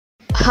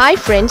Hi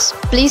friends,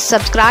 please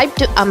subscribe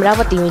to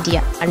Amaravathi Media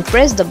and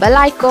press the bell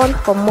icon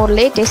for more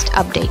latest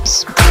updates.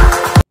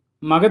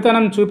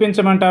 మగతనం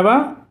చూపించమంటావా?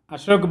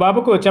 అశోక్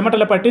బాబుకు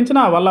చెమటలు పట్టించిన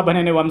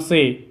Vallabhaneni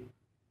Vamsi.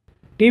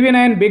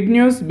 TV9 big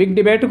news big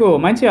డిబేట్కు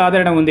మంచి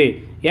ఆదరణ ఉంది.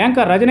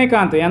 యాంకర్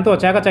రజనీకాంత్ ఎంతో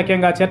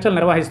చాకచక్యంగా చర్చలు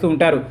నిర్వహిస్తూ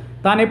ఉంటారు.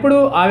 తానెప్పుడూ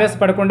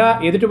ఆవేశపడకుండా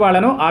ఎదుటి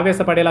వాళ్లను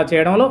ఆవేశపడేలా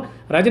చేయడంలో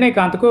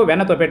రజనీకాంత్కు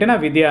వెన్నతో పెట్టిన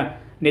విద్య.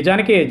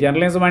 నిజానికి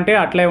జర్నలిజం అంటే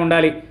అట్లే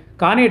ఉండాలి.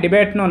 కానీ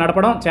డిబేట్ను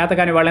నడపడం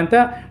చేతకాని వాళ్ళంతా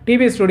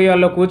టీవీ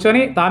స్టూడియోల్లో కూర్చొని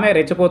తామే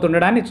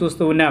రెచ్చిపోతుండడాన్ని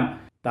చూస్తూ ఉన్నాం.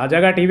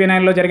 తాజాగా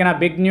టీవీ9లో జరిగిన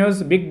బిగ్ న్యూస్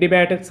బిగ్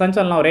డిబేట్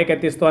సంచలనం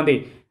రేకెత్తిస్తోంది.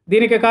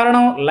 దీనికి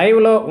కారణం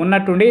లైవ్లో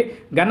ఉన్నట్టుండి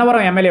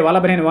గన్నవరం ఎమ్మెల్యే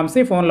వల్లభనేని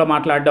వంశీ ఫోన్లో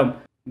మాట్లాడడం.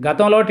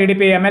 గతంలో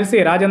టీడీపీ ఎమ్మెల్సీ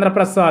రాజేంద్ర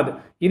ప్రసాద్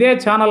ఇదే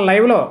ఛానల్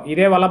లైవ్లో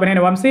ఇదే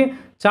వల్లభనేని వంశీ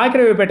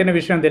చాకిరి పెట్టిన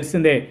విషయం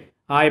తెలిసిందే.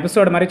 ఆ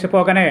ఎపిసోడ్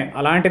మరిచిపోకనే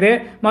అలాంటిదే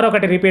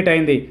మరొకటి రిపీట్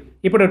అయింది.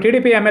 ఇప్పుడు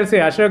టీడీపీ ఎమ్మెల్సీ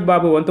అశోక్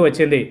బాబు వంతు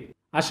వచ్చింది.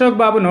 అశోక్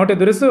బాబు నోటి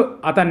దురుసు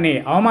అతన్ని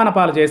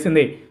అవమానపాలు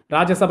చేసింది.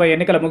 రాజ్యసభ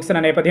ఎన్నికలు ముగిసిన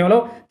నేపథ్యంలో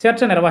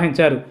చర్చ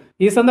నిర్వహించారు.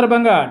 ఈ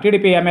సందర్భంగా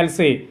టీడీపీ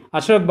ఎమ్మెల్సీ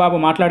అశోక్ బాబు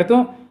మాట్లాడుతూ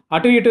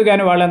అటు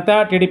ఇటుగాని వాళ్లంతా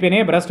టీడీపీని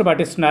భ్రష్టు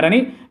పట్టిస్తున్నారని,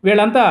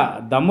 వీళ్లంతా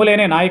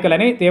దమ్ములేని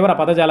నాయకులని తీవ్ర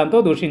పదజాలంతో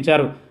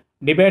దూషించారు.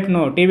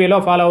 డిబేట్ను టీవీలో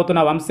ఫాలో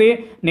అవుతున్న వంశీ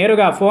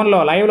నేరుగా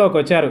ఫోన్లో లైవ్లోకి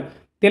వచ్చారు.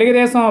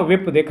 తెలుగుదేశం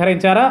విప్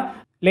ధిక్కరించారా,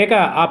 లేక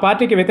ఆ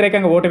పార్టీకి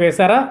వ్యతిరేకంగా ఓటు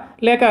వేశారా,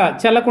 లేక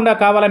చెల్లకుండా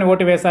కావాలని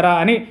ఓటు వేశారా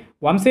అని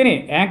వంశీని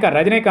యాంకర్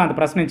రజనీకాంత్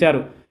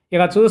ప్రశ్నించారు.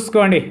 ఇక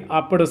చూసుకోండి,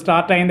 అప్పుడు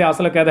స్టార్ట్ అయింది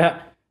అసలు కథ.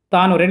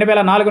 తాను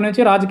 2004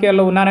 నుంచి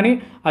రాజకీయాల్లో ఉన్నానని,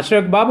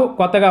 అశోక్ బాబు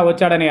కొత్తగా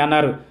వచ్చాడని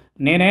అన్నారు.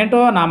 నేనేంటో,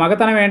 నా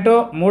మగతనం ఏంటో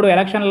 3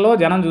 ఎలక్షన్లలో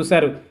జనం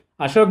చూశారు.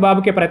 అశోక్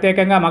బాబుకి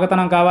ప్రత్యేకంగా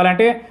మగతనం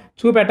కావాలంటే,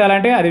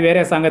 చూపెట్టాలంటే అది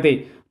వేరే సంగతి.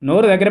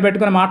 నోరు దగ్గర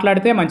పెట్టుకుని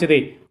మాట్లాడితే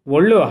మంచిది.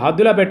 ఒళ్ళు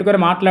హద్దులో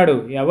పెట్టుకుని మాట్లాడు.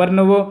 ఎవరు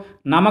నువ్వు?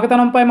 నా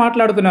మగతనంపై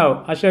మాట్లాడుతున్నావు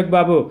అశోక్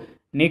బాబు.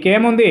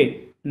 నీకేముంది?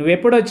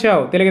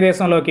 నువ్వెప్పుడొచ్చావు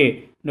తెలుగుదేశంలోకి?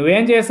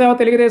 నువ్వేం చేశావు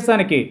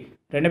తెలుగుదేశానికి?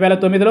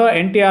 2009లో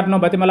ఎన్టీఆర్ను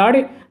బతిమలాడి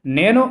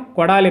నేను,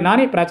 కొడాలి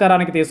నాని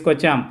ప్రచారానికి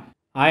తీసుకొచ్చాం.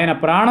 ఆయన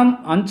ప్రాణం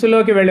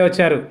అంచులోకి వెళ్ళి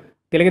వచ్చారు.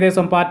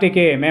 తెలుగుదేశం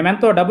పార్టీకి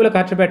మేమెంతో డబ్బులు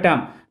ఖర్చు పెట్టాం.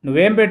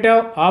 నువ్వేం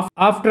పెట్టావు?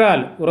 ఆఫ్టర్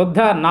ఆల్ వృద్ధ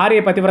నారీ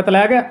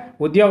పతివ్రతలాగా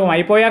ఉద్యోగం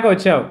అయిపోయాక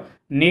వచ్చావు.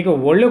 నీకు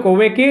ఒళ్ళు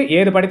కొవ్వెక్కి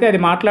ఏది పడితే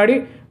అది మాట్లాడి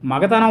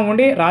మగతనం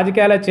ఉండి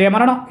రాజకీయాలు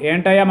చేయమనడం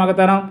ఏంటయ్యా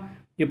మగతనం?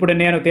 ఇప్పుడు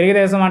నేను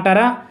తెలుగుదేశం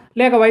అంటారా,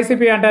 లేక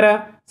వైసీపీ అంటారా?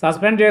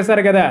 సస్పెండ్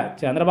చేశారు కదా,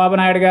 చంద్రబాబు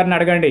నాయుడు గారిని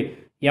అడగండి.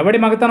 ఎవడి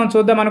మగతనం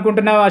చూద్దాం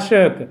అనుకుంటున్నావు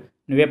అశోక్?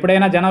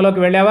 నువ్వెప్పుడైనా జనంలోకి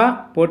వెళ్ళావా?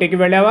 పోటీకి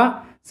వెళ్ళావా?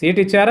 సీట్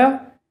ఇచ్చారా?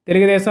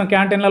 తెలుగుదేశం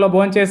క్యాంటీన్లలో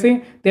భోంచేసి,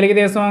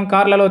 తెలుగుదేశం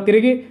కార్లలో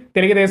తిరిగి,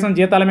 తెలుగుదేశం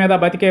జీతాల మీద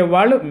బతికే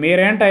వాళ్ళు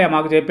మీరేంటయ్యా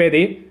మాకు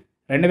చెప్పేది?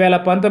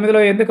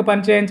 2019లో ఎందుకు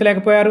పని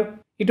చేయించలేకపోయారు?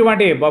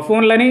 ఇటువంటి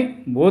బఫూన్లని,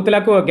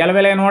 బూతులకు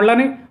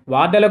గెలవలేనోళ్ళని,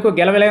 వార్డులకు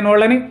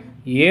గెలవలేనోళ్ళని,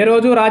 ఏ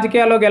రోజు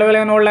రాజకీయాల్లో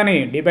గెలవలేనోళ్ళని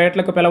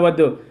డిబేట్లకు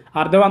పిలవద్దు.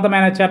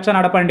 అర్థవంతమైన చర్చ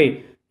నడపండి.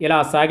 ఇలా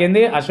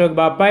సాగింది అశోక్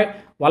బాబుపై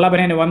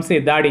వల్లభనేని వంశీ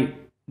దాడి.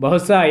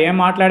 బహుశా ఏం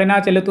మాట్లాడినా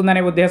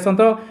చెల్లుతుందనే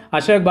ఉద్దేశంతో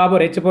అశోక్ బాబు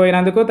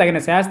రెచ్చిపోయినందుకు తగిన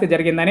శాస్తి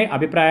జరిగిందని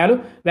అభిప్రాయాలు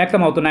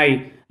వ్యక్తమవుతున్నాయి.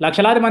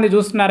 లక్షలాది మంది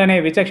చూస్తున్నారనే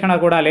విచక్షణ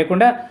కూడా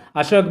లేకుండా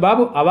అశోక్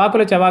బాబు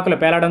అవాకులు చవాకులు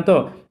పేలడంతో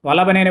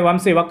వల్లభనేని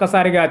వంశీ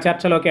ఒక్కసారిగా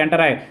చర్చలోకి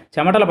ఎంటరాయి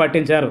చెమటలు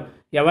పట్టించారు.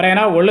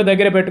 ఎవరైనా ఒళ్ళు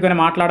దగ్గర పెట్టుకుని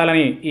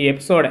మాట్లాడాలని ఈ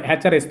ఎపిసోడ్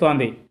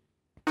హెచ్చరిస్తోంది.